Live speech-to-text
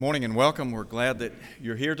Morning and welcome. We're glad that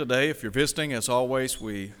you're here today. If you're visiting, as always,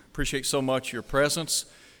 we appreciate so much your presence.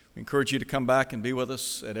 We encourage you to come back and be with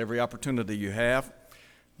us at every opportunity you have.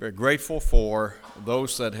 Very grateful for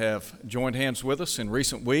those that have joined hands with us in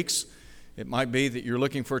recent weeks. It might be that you're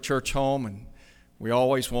looking for a church home, and we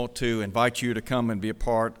always want to invite you to come and be a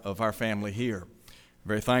part of our family here.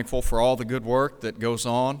 Very thankful for all the good work that goes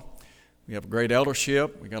on. We have a great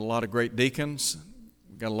eldership. We got a lot of great deacons.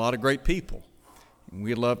 We got a lot of great people. And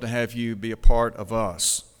we'd love to have you be a part of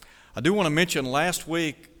us. I do want to mention last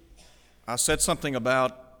week I said something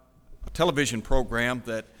about a television program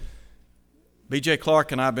that B.J.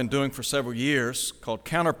 Clark and I have been doing for several years called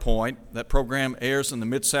Counterpoint. That program airs in the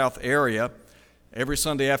Mid-South area every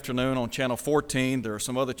Sunday afternoon on Channel 14. There are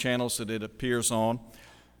some other channels that it appears on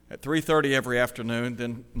at 3:30 every afternoon,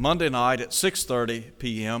 then Monday night at 6:30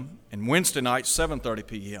 p.m. and Wednesday night 7:30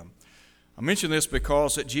 p.m. I mention this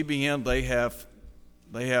because at GBN they have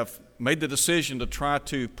made the decision to try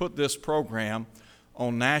to put this program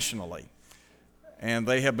on nationally. And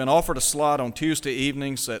they have been offered a slot on Tuesday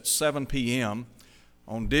evenings at 7 p.m.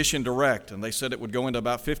 on Dish and Direct. And they said it would go into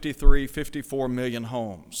about 54 million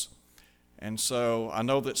homes. And so I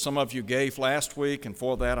know that some of you gave last week, and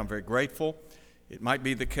for that I'm very grateful. It might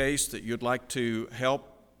be the case that you'd like to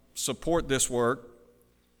help support this work.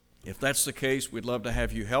 If that's the case, we'd love to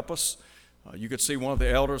have you help us. You could see one of the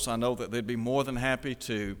elders. I know that they'd be more than happy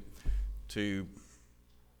to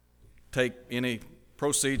take any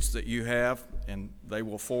proceeds that you have, and they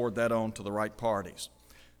will forward that on to the right parties.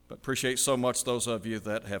 But appreciate so much those of you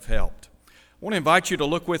that have helped. I want to invite you to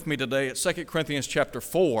look with me today at 2 Corinthians chapter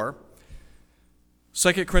 4.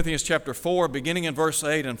 2 Corinthians chapter 4, beginning in verse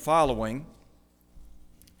 8 and following.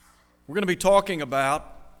 We're going to be talking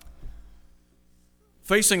about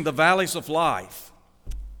facing the valleys of life.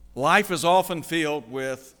 Life is often filled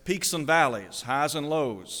with peaks and valleys, highs and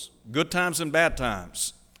lows, good times and bad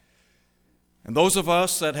times. And those of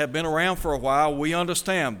us that have been around for a while, we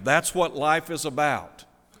understand that's what life is about.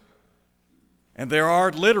 And there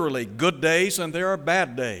are literally good days and there are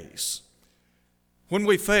bad days. When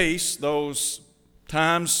we face those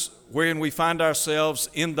times wherein we find ourselves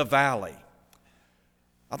in the valley,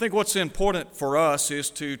 I think what's important for us is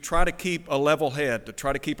to try to keep a level head, to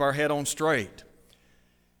try to keep our head on straight.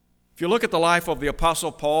 If you look at the life of the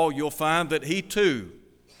Apostle Paul, you'll find that he too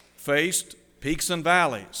faced peaks and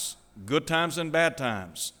valleys, good times and bad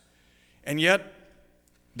times. And yet,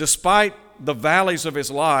 despite the valleys of his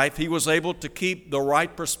life, he was able to keep the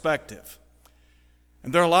right perspective.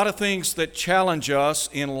 And there are a lot of things that challenge us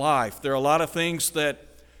in life. There are a lot of things that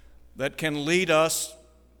can lead us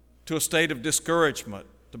to a state of discouragement,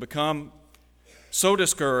 to become so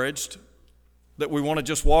discouraged that we want to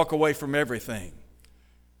just walk away from everything.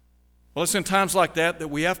 Well, it's in times like that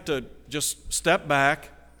we have to just step back,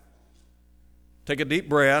 take a deep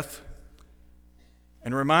breath,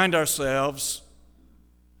 and remind ourselves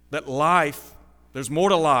that life, there's more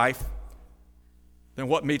to life than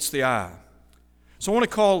what meets the eye. So I want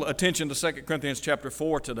to call attention to 2 Corinthians chapter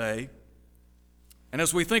 4 today. And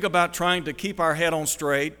as we think about trying to keep our head on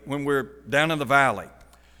straight when we're down in the valley,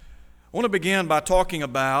 I want to begin by talking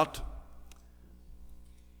about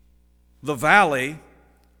the valley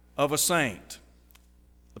of a saint.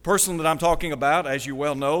 The person that I'm talking about, as you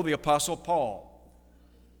well know, the Apostle Paul.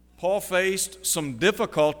 Paul faced some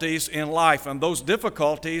difficulties in life, and those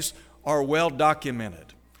difficulties are well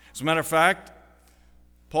documented. As a matter of fact,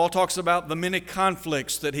 Paul talks about the many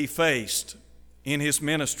conflicts that he faced in his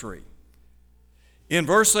ministry. In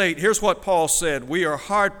verse 8, here's what Paul said: "We are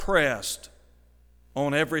hard pressed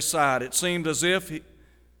on every side." It seemed as if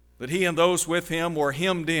that he and those with him were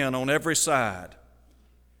hemmed in on every side.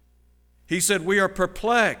 He said, "We are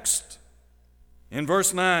perplexed." In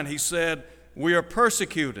verse 9, he said, "We are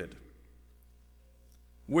persecuted.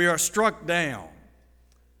 We are struck down."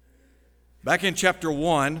 Back in chapter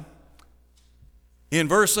 1, in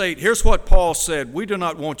verse 8, here's what Paul said: "We do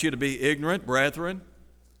not want you to be ignorant, brethren,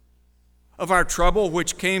 of our trouble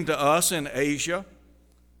which came to us in Asia,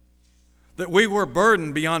 that we were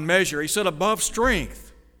burdened beyond measure." He said, "above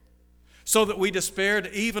strength, so that we despaired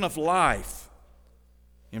even of life."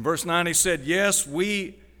 In verse 9 he said, "Yes,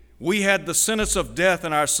 we had the sentence of death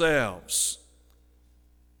in ourselves."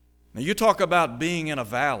 Now you talk about being in a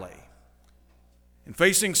valley and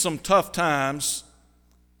facing some tough times.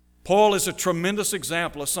 Paul is a tremendous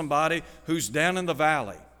example of somebody who's down in the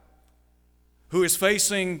valley, who is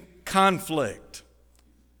facing conflict.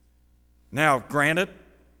 Now, granted,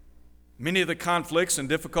 many of the conflicts and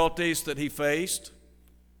difficulties that he faced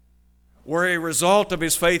were a result of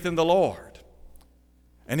his faith in the Lord.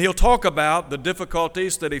 And he'll talk about the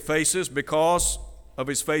difficulties that he faces because of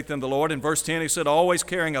his faith in the Lord. In verse 10, he said, always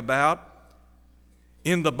carrying about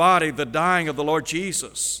in the body the dying of the Lord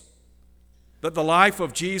Jesus, that the life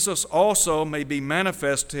of Jesus also may be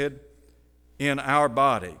manifested in our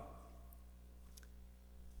body.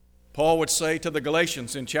 Paul would say to the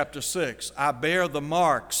Galatians in chapter 6, I bear the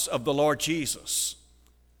marks of the Lord Jesus.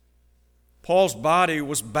 Paul's body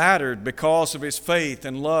was battered because of his faith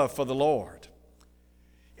and love for the Lord.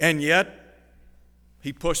 And yet,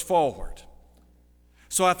 he pushed forward.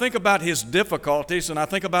 So I think about his difficulties, and I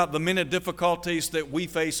think about the many difficulties that we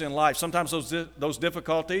face in life. Sometimes those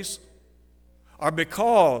difficulties are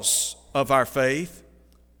because of our faith.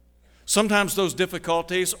 Sometimes those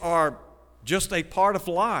difficulties are just a part of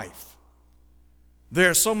life. There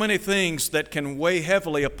are so many things that can weigh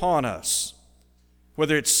heavily upon us,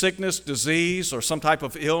 whether it's sickness, disease, or some type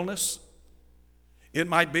of illness. It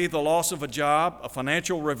might be the loss of a job, a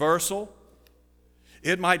financial reversal.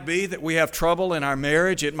 It might be that we have trouble in our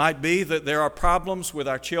marriage. It might be that there are problems with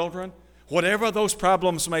our children. Whatever those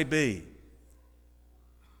problems may be,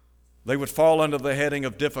 they would fall under the heading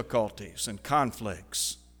of difficulties and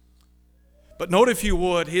conflicts. But note, if you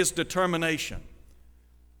would, his determination.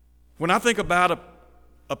 When I think about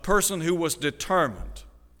a person who was determined,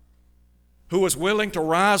 who was willing to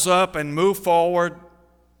rise up and move forward,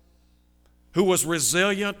 who was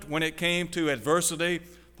resilient when it came to adversity,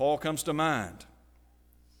 Paul comes to mind.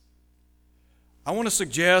 I want to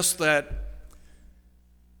suggest that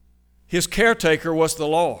his caretaker was the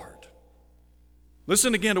Lord.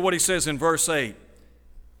 Listen again to what he says in verse 8.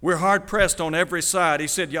 We're hard pressed on every side. He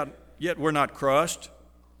said, yet we're not crushed.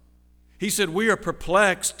 He said, we are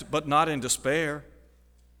perplexed, but not in despair,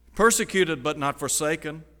 persecuted, but not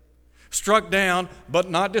forsaken, struck down, but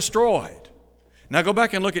not destroyed. Now go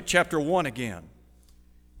back and look at chapter 1 again.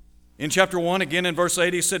 In chapter 1, again in verse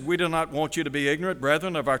 8, he said, we do not want you to be ignorant,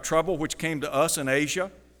 brethren, of our trouble which came to us in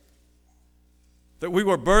Asia, that we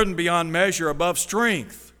were burdened beyond measure above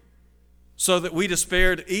strength, so that we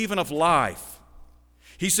despaired even of life.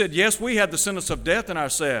 He said, yes, we had the sentence of death in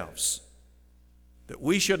ourselves, that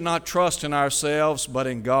we should not trust in ourselves, but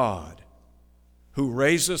in God, who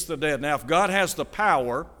raises the dead. Now, if God has the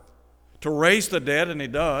power to raise the dead, and he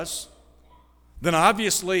does, then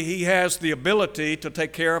obviously he has the ability to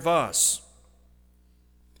take care of us.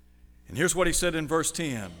 And here's what he said in verse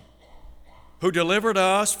 10. Who delivered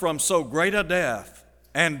us from so great a death,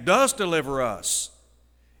 and does deliver us,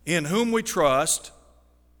 in whom we trust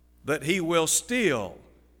that he will still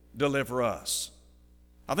deliver us.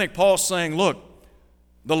 I think Paul's saying, look,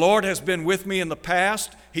 the Lord has been with me in the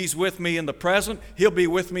past, he's with me in the present, he'll be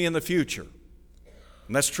with me in the future.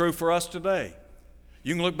 And that's true for us today.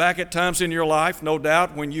 You can look back at times in your life, no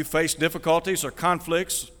doubt, when you face difficulties or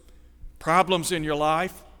conflicts, problems in your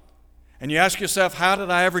life, and you ask yourself, how did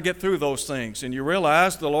I ever get through those things? And you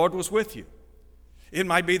realize the Lord was with you. It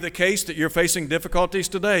might be the case that you're facing difficulties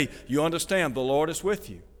today. You understand the Lord is with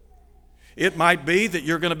you. It might be that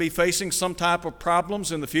you're going to be facing some type of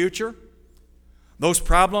problems in the future. Those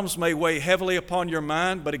problems may weigh heavily upon your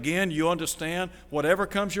mind, but again, you understand whatever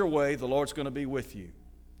comes your way, the Lord's going to be with you.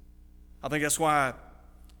 I think that's why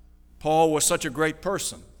Paul was such a great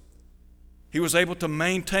person. He was able to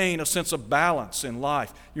maintain a sense of balance in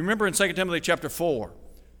life. You remember in 2 Timothy chapter 4,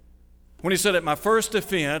 when he said, at my first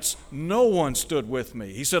defense, no one stood with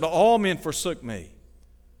me. He said, all men forsook me.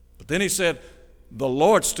 But then he said, the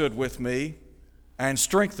Lord stood with me and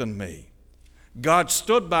strengthened me. God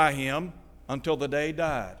stood by him until the day he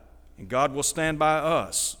died, and God will stand by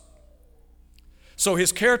us. So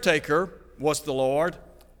his caretaker was the Lord.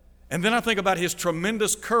 And then I think about his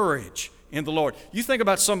tremendous courage in the Lord. You think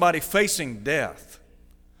about somebody facing death,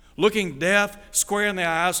 looking death square in the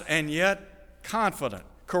eyes, and yet confident,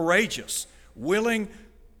 courageous, willing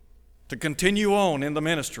to continue on in the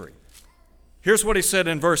ministry. Here's what he said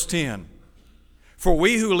in verse 10. For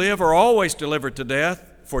we who live are always delivered to death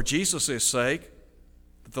for Jesus' sake,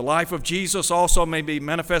 that the life of Jesus also may be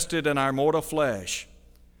manifested in our mortal flesh.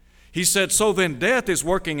 He said, so then death is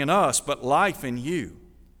working in us, but life in you.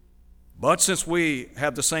 But since we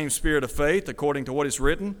have the same spirit of faith, according to what is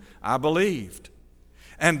written, I believed.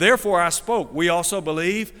 And therefore I spoke. We also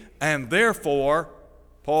believe, and therefore,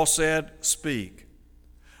 Paul said, speak.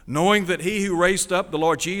 Knowing that he who raised up the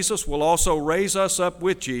Lord Jesus will also raise us up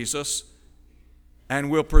with Jesus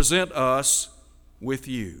and will present us with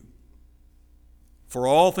you. For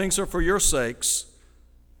all things are for your sakes,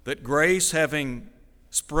 that grace having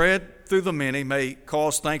spread through the many may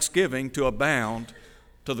cause thanksgiving to abound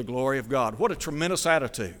to the glory of God. What a tremendous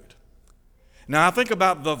attitude. Now, I think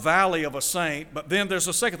about the valley of a saint, but then there's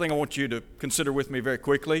a second thing I want you to consider with me very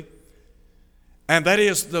quickly. And that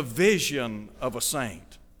is the vision of a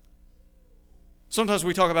saint. Sometimes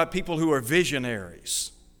we talk about people who are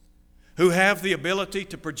visionaries, who have the ability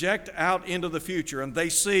to project out into the future, and they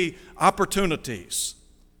see opportunities.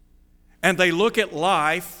 And they look at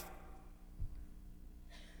life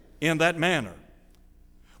in that manner.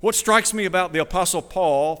 What strikes me about the Apostle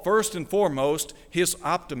Paul, first and foremost, his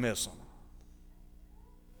optimism.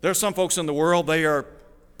 There are some folks in the world, they are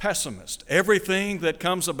pessimists. Everything that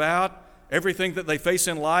comes about, everything that they face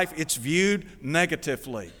in life, it's viewed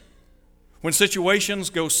negatively. When situations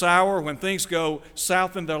go sour, when things go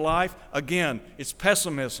south in their life, again, it's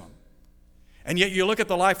pessimism. And yet you look at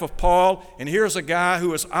the life of Paul, and here's a guy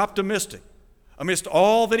who is optimistic. Amidst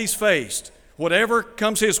all that he's faced, whatever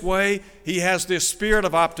comes his way, he has this spirit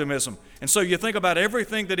of optimism. And so you think about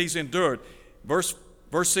everything that he's endured. Verse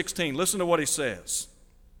 16, listen to what he says.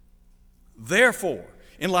 Therefore,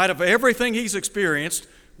 in light of everything he's experienced,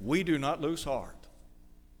 we do not lose heart.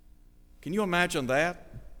 Can you imagine that?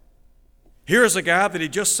 Here's a guy that he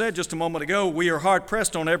just said just a moment ago, we are hard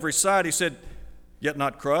pressed on every side. He said, yet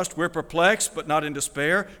not crushed. We're perplexed, but not in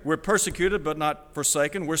despair. We're persecuted, but not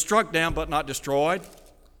forsaken. We're struck down, but not destroyed.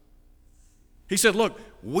 He said, look,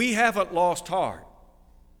 we haven't lost heart.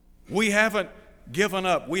 We haven't given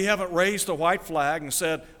up. We haven't raised the white flag and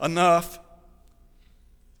said, enough.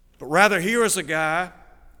 But rather, here is a guy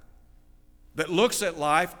that looks at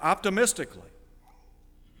life optimistically.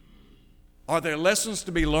 Are there lessons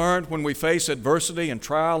to be learned when we face adversity and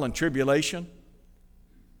trial and tribulation?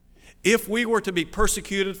 If we were to be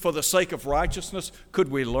persecuted for the sake of righteousness,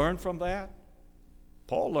 could we learn from that?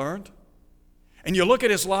 Paul learned. And you look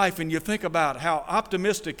at his life and you think about how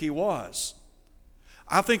optimistic he was.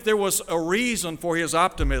 I think there was a reason for his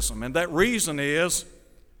optimism, and that reason is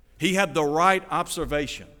he had the right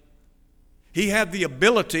observation. He had the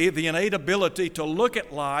ability, the innate ability to look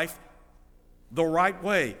at life the right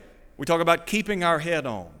way. We talk about keeping our head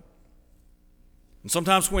on. And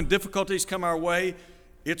sometimes when difficulties come our way,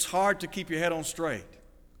 it's hard to keep your head on straight.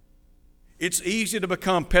 It's easy to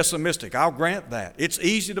become pessimistic. I'll grant that. It's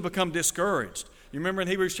easy to become discouraged. You remember in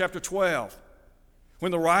Hebrews chapter 12,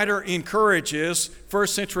 when the writer encourages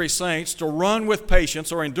first century saints to run with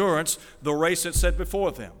patience or endurance the race that's set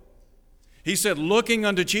before them. He said, looking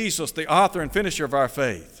unto Jesus, the author and finisher of our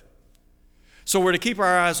faith. So we're to keep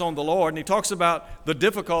our eyes on the Lord, and he talks about the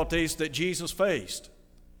difficulties that Jesus faced.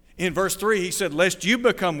 In verse 3, he said, lest you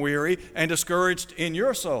become weary and discouraged in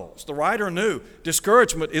your souls. The writer knew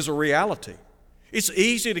discouragement is a reality. It's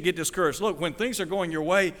easy to get discouraged. Look, when things are going your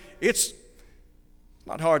way, it's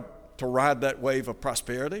not hard to ride that wave of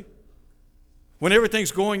prosperity. When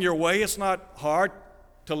everything's going your way, it's not hard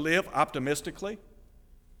to live optimistically.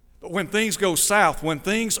 But when things go south, when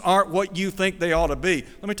things aren't what you think they ought to be,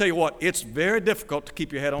 let me tell you what, it's very difficult to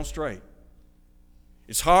keep your head on straight.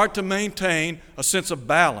 It's hard to maintain a sense of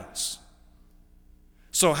balance.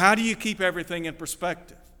 So how do you keep everything in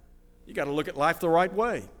perspective? You got to look at life the right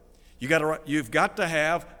way. You've got to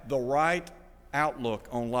have the right outlook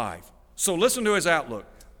on life. So listen to his outlook.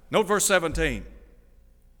 Note verse 17.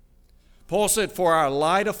 Paul said, for our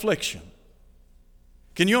light affliction.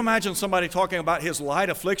 Can you imagine somebody talking about his light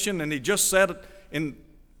affliction, and he just said it in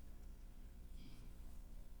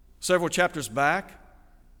several chapters back,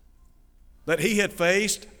 that he had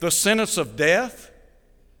faced the sentence of death?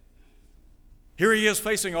 Here he is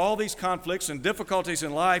facing all these conflicts and difficulties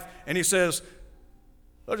in life, and he says,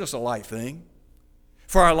 they're just a light thing.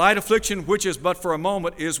 For our light affliction, which is but for a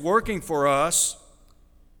moment, is working for us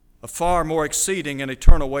a far more exceeding and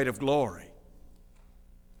eternal weight of glory.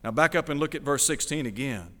 Now back up and look at verse 16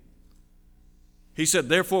 again. He said,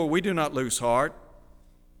 therefore we do not lose heart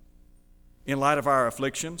in light of our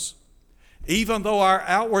afflictions, even though our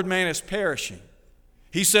outward man is perishing.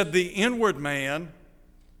 He said the inward man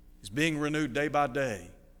is being renewed day by day.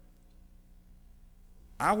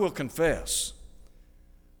 I will confess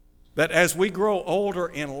that as we grow older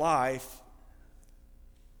in life,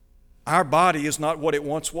 our body is not what it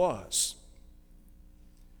once was.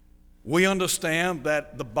 We understand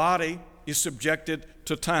that the body is subjected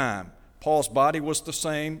to time. Paul's body was the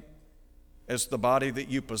same as the body that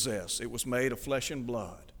you possess. It was made of flesh and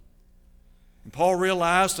blood. And Paul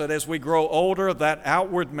realized that as we grow older, that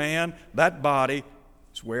outward man, that body,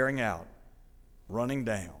 is wearing out, running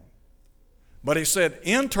down. But he said,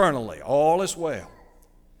 internally, all is well.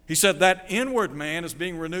 He said that inward man is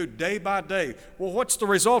being renewed day by day. Well, what's the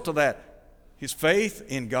result of that? His faith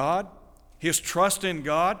in God, his trust in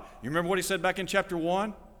God. You remember what he said back in chapter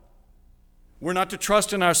 1? We're not to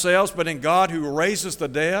trust in ourselves, but in God who raises the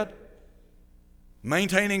dead.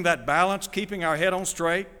 Maintaining that balance, keeping our head on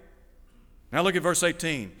straight. Now look at verse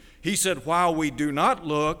 18. He said, while we do not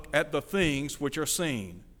look at the things which are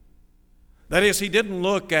seen. That is, he didn't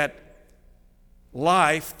look at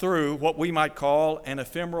life through what we might call an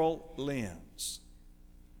ephemeral lens,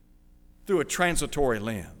 through a transitory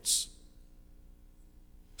lens.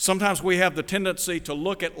 Sometimes we have the tendency to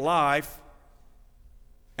look at life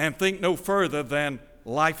and think no further than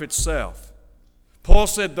life itself. Paul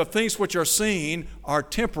said the things which are seen are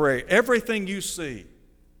temporary. Everything you see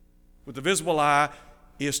with the visible eye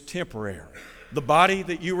is temporary. The body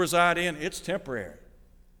that you reside in, it's temporary.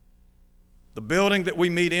 The building that we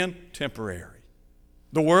meet in, temporary.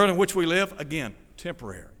 The world in which we live, again,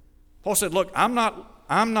 temporary. Paul said, look, I'm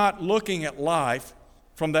not looking at life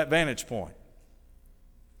from that vantage point.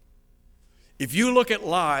 If you look at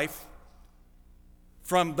life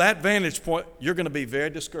from that vantage point, you're going to be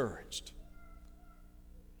very discouraged.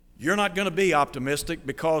 You're not going to be optimistic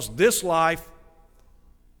because this life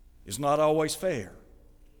is not always fair.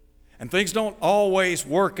 And things don't always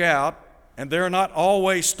work out, and there are not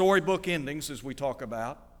always storybook endings, as we talk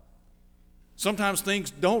about. Sometimes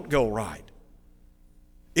things don't go right.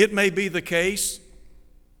 It may be the case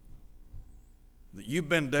that you've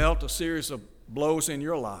been dealt a series of blows in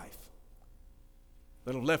your life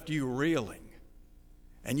that have left you reeling,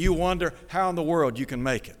 and you wonder how in the world you can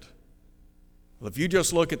make it. Well, if you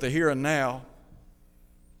just look at the here and now,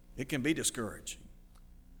 it can be discouraging.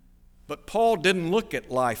 But Paul didn't look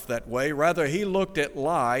at life that way. Rather, he looked at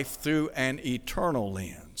life through an eternal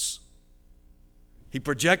lens. He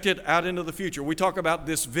projected out into the future. We talk about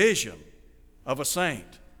this vision of a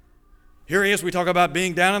saint. Here he is, we talk about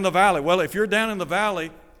being down in the valley. Well, if you're down in the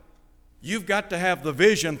valley, you've got to have the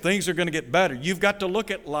vision. Things are going to get better. You've got to look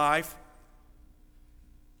at life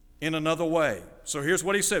in another way. So here's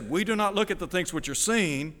what he said. We do not look at the things which are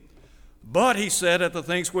seen, but he said at the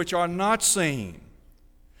things which are not seen.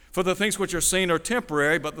 For the things which are seen are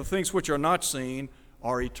temporary, but the things which are not seen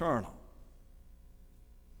are eternal.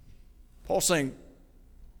 Paul's saying,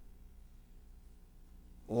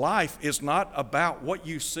 life is not about what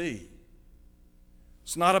you see.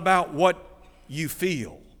 It's not about what you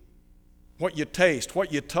feel, what you taste,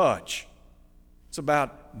 what you touch. It's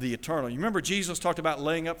about the eternal. You remember Jesus talked about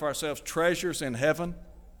laying up for ourselves treasures in heaven?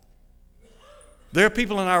 There are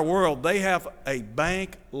people in our world, they have a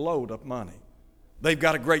bank load of money. They've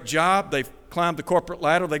got a great job. They've climbed the corporate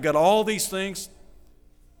ladder. They've got all these things,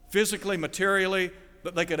 physically, materially,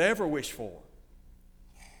 that they could ever wish for.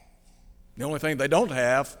 The only thing they don't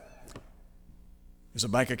have is a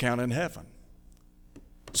bank account in heaven.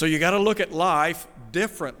 So you got to look at life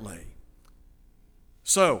differently.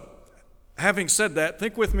 So, having said that,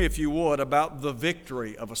 think with me, if you would, about the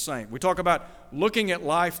victory of a saint. We talk about looking at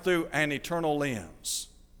life through an eternal lens.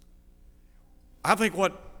 I think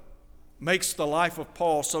what makes the life of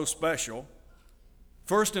Paul so special,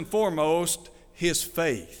 first and foremost, his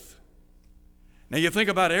faith. Now you think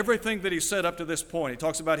about everything that he said up to this point. He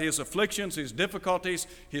talks about his afflictions, his difficulties,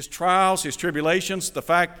 his trials, his tribulations, the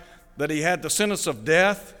fact that he had the sentence of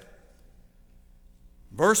death.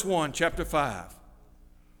 Verse 1, chapter 5,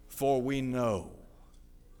 for we know.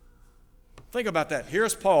 Think about that.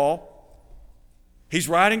 Here's Paul. He's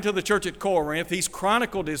writing to the church at Corinth. He's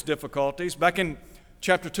chronicled his difficulties. Back in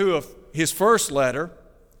chapter 2 of his first letter,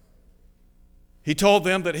 he told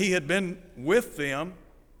them that he had been with them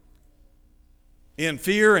in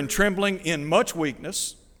fear and trembling, in much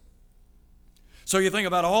weakness. So you think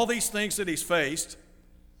about all these things that he's faced,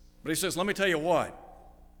 but he says, let me tell you what,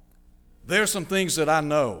 there's some things that I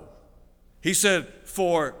know. He said,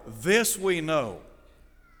 for this we know.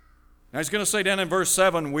 Now he's going to say down in verse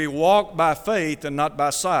 7, we walk by faith and not by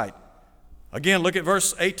sight. Again, look at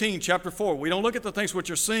verse 18, chapter 4. We don't look at the things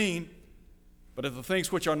which are seen, but at the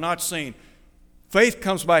things which are not seen. Faith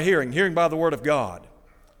comes by hearing, hearing by the word of God.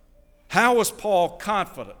 How was Paul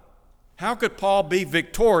confident? How could Paul be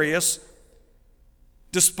victorious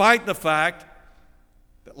despite the fact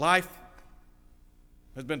that life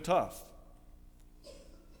has been tough?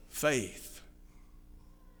 Faith.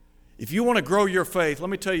 If you want to grow your faith, let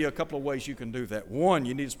me tell you a couple of ways you can do that. One,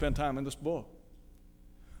 you need to spend time in this book.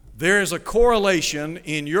 There is a correlation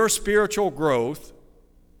in your spiritual growth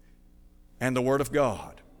and the Word of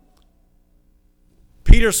God.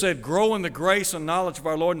 Peter said, grow in the grace and knowledge of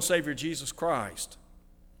our Lord and Savior Jesus Christ.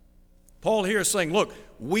 Paul here is saying, look,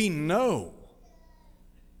 we know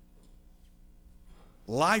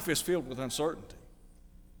life is filled with uncertainty.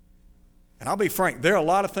 And I'll be frank, there are a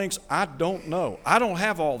lot of things I don't know. I don't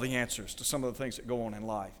have all the answers to some of the things that go on in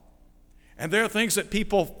life. And there are things that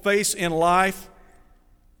people face in life,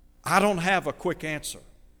 I don't have a quick answer.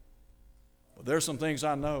 But there are some things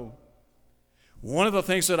I know. One of the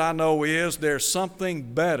things that I know is there's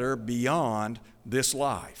something better beyond this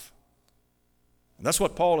life. And that's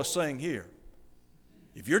what Paul is saying here.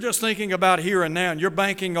 If you're just thinking about here and now and you're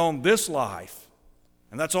banking on this life,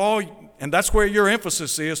 and that's where your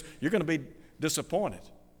emphasis is, you're going to be disappointed.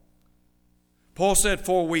 Paul said,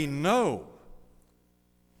 for we know.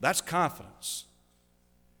 That's confidence.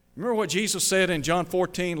 Remember what Jesus said in John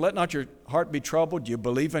 14, let not your heart be troubled. You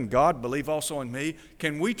believe in God, believe also in me.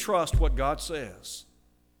 Can we trust what God says?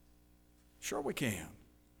 Sure we can.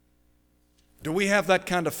 Do we have that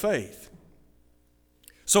kind of faith?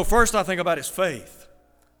 So first I think about his faith.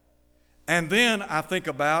 And then I think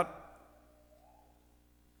about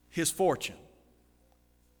his fortune.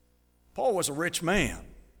 Paul was a rich man.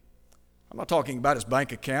 I'm not talking about his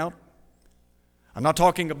bank account. I'm not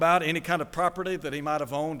talking about any kind of property that he might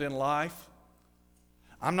have owned in life.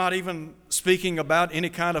 I'm not even speaking about any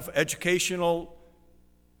kind of educational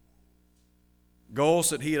goals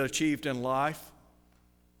that he had achieved in life.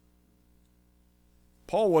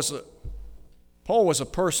 Paul was a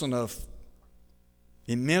person of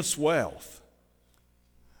immense wealth,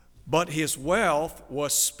 but his wealth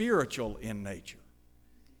was spiritual in nature.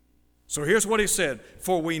 So here's what he said,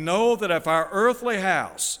 for we know that if our earthly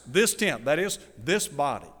house, this tent, that is, this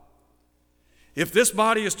body, if this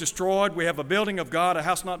body is destroyed, we have a building of God, a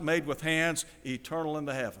house not made with hands, eternal in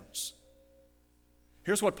the heavens.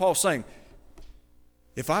 Here's what Paul's saying,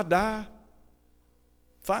 if I die,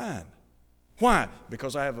 fine. Why?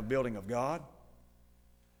 Because I have a building of God.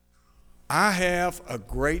 I have a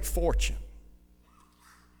great fortune.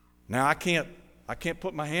 Now I can't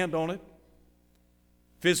put my hand on it.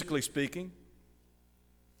 Physically speaking,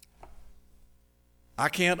 I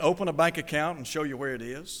can't open a bank account and show you where it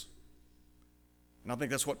is. And I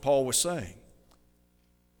think that's what Paul was saying.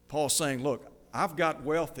 Paul's saying, look, I've got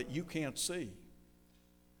wealth that you can't see.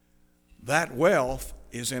 That wealth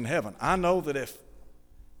is in heaven. I know that if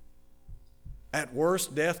at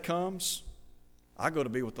worst death comes, I go to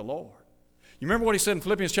be with the Lord. You remember what he said in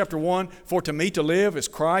Philippians chapter 1? For to me to live is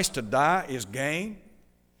Christ, to die is gain.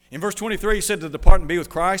 In verse 23, he said to depart and be with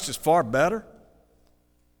Christ is far better.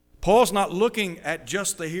 Paul's not looking at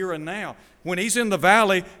just the here and now. When he's in the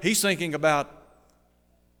valley, he's thinking about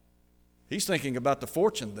the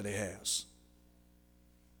fortune that he has.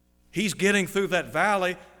 He's getting through that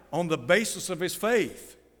valley on the basis of his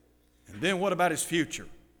faith. And then what about his future?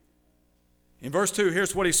 In verse 2,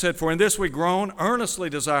 here's what he said, for in this we groan, earnestly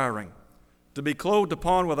desiring to be clothed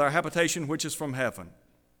upon with our habitation which is from heaven.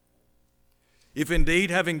 If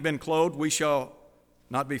indeed, having been clothed, we shall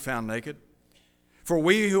not be found naked. For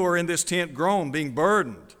we who are in this tent groan, being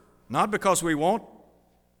burdened, not because we want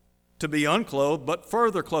to be unclothed, but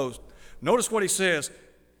further clothed. Notice what he says,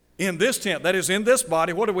 in this tent, that is in this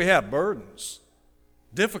body, what do we have? Burdens,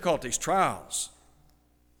 difficulties, trials.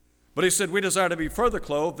 But he said, we desire to be further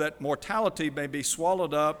clothed, that mortality may be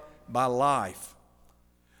swallowed up by life.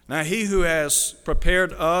 Now he who has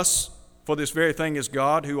prepared us for this very thing is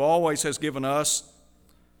God, who always has given us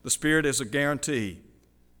the Spirit as a guarantee,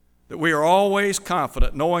 that we are always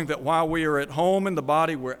confident, knowing that while we are at home in the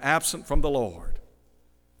body, we're absent from the Lord.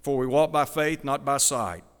 For we walk by faith, not by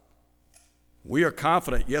sight. We are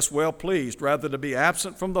confident, yes, well pleased, rather to be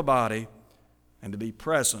absent from the body and to be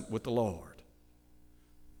present with the Lord.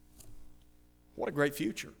 What a great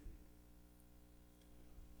future.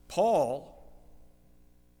 Paul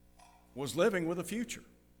was living with a future.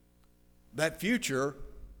 That future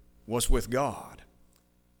was with God.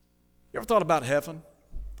 You ever thought about heaven?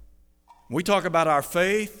 We talk about our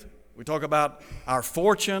faith, we talk about our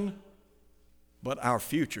fortune, but our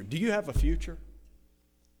future. Do you have a future?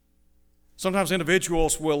 Sometimes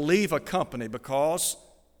individuals will leave a company because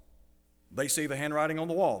they see the handwriting on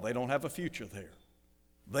the wall. They don't have a future there.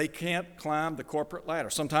 They can't climb the corporate ladder.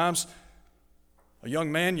 Sometimes a young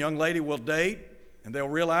man, young lady will date, and they'll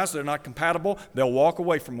realize they're not compatible. They'll walk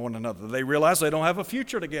away from one another. They realize they don't have a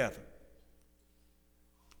future together.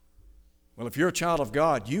 Well, if you're a child of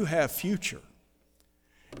God, you have future.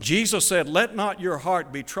 Jesus said, let not your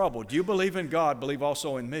heart be troubled. You believe in God, believe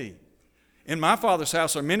also in me. In my Father's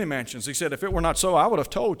house are many mansions. He said, if it were not so, I would have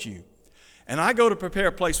told you. And I go to prepare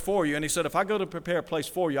a place for you. And he said, if I go to prepare a place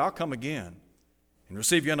for you, I'll come again and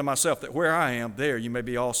receive you unto myself, that where I am, there you may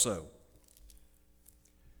be also.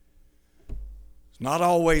 Not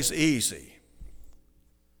always easy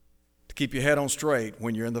to keep your head on straight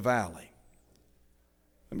when you're in the valley.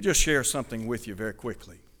 Let me just share something with you very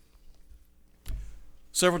quickly.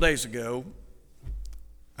 Several days ago,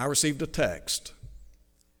 I received a text.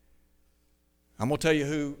 I'm going to tell you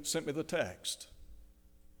who sent me the text.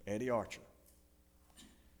 Eddie Archer.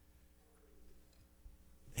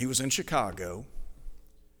 He was in Chicago,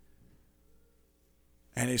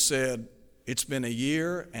 and he said, it's been a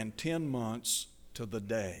year and 10 months to the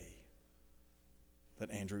day that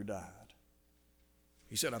Andrew died.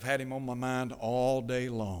 He said, I've had him on my mind all day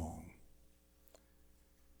long.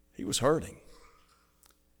 He was hurting.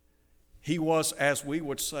 He was, as we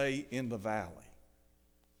would say, in the valley.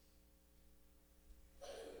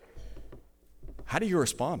 How do you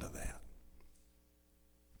respond to that?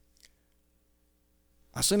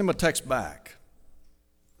 I sent him a text back,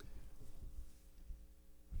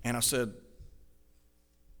 and I said,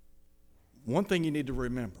 one thing you need to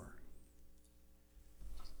remember,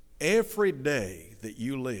 every day that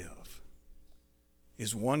you live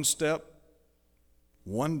is one step,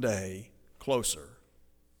 one day closer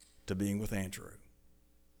to being with Andrew.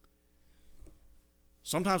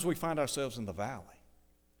 Sometimes we find ourselves in the valley,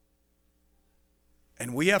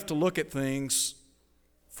 and we have to look at things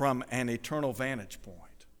from an eternal vantage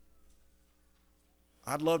point.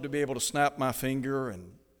 I'd love to be able to snap my finger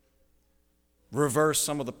and reverse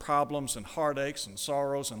some of the problems and heartaches and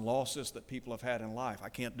sorrows and losses that people have had in life. I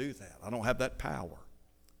can't do that. I don't have that power.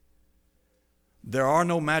 There are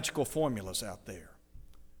no magical formulas out there,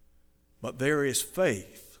 but there is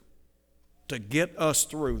faith to get us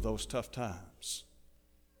through those tough times.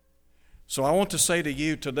 So I want to say to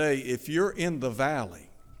you today, if you're in the valley,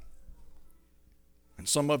 and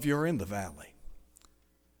some of you are in the valley,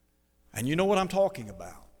 and you know what I'm talking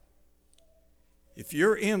about, if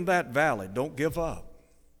you're in that valley, don't give up.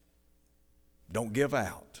 Don't give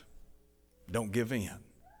out. Don't give in.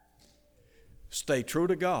 Stay true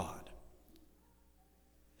to God.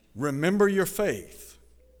 Remember your faith.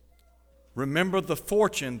 Remember the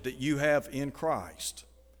fortune that you have in Christ.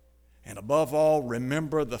 And above all,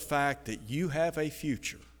 remember the fact that you have a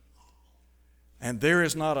future. And there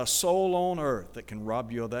is not a soul on earth that can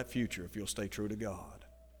rob you of that future if you'll stay true to God.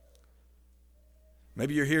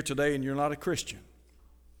 Maybe you're here today and you're not a Christian.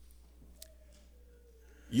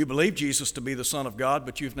 You believe Jesus to be the Son of God,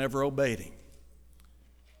 but you've never obeyed Him.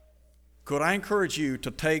 Could I encourage you to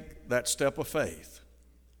take that step of faith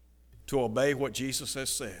to obey what Jesus has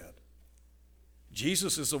said?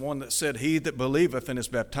 Jesus is the one that said, he that believeth and is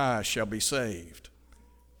baptized shall be saved.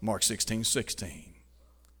 Mark 16:16.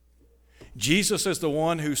 Jesus is the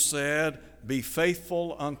one who said, be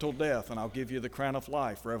faithful until death, and I'll give you the crown of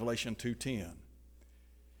life, Revelation 2:10.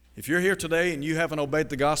 If you're here today and you haven't obeyed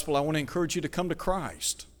the gospel, I want to encourage you to come to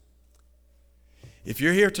Christ. If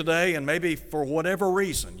you're here today and maybe for whatever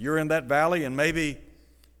reason you're in that valley, and maybe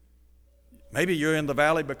you're in the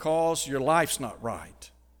valley because your life's not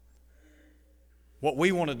right, what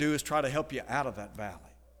we want to do is try to help you out of that valley.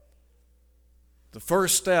 The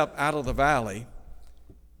first step out of the valley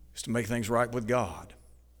is to make things right with God.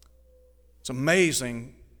 It's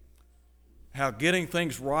amazing how getting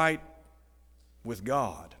things right with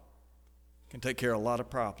God can take care of a lot of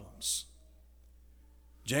problems.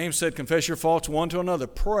 James said, confess your faults one to another,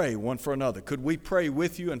 pray one for another. Could we pray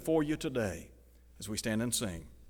with you and for you today as we stand and sing?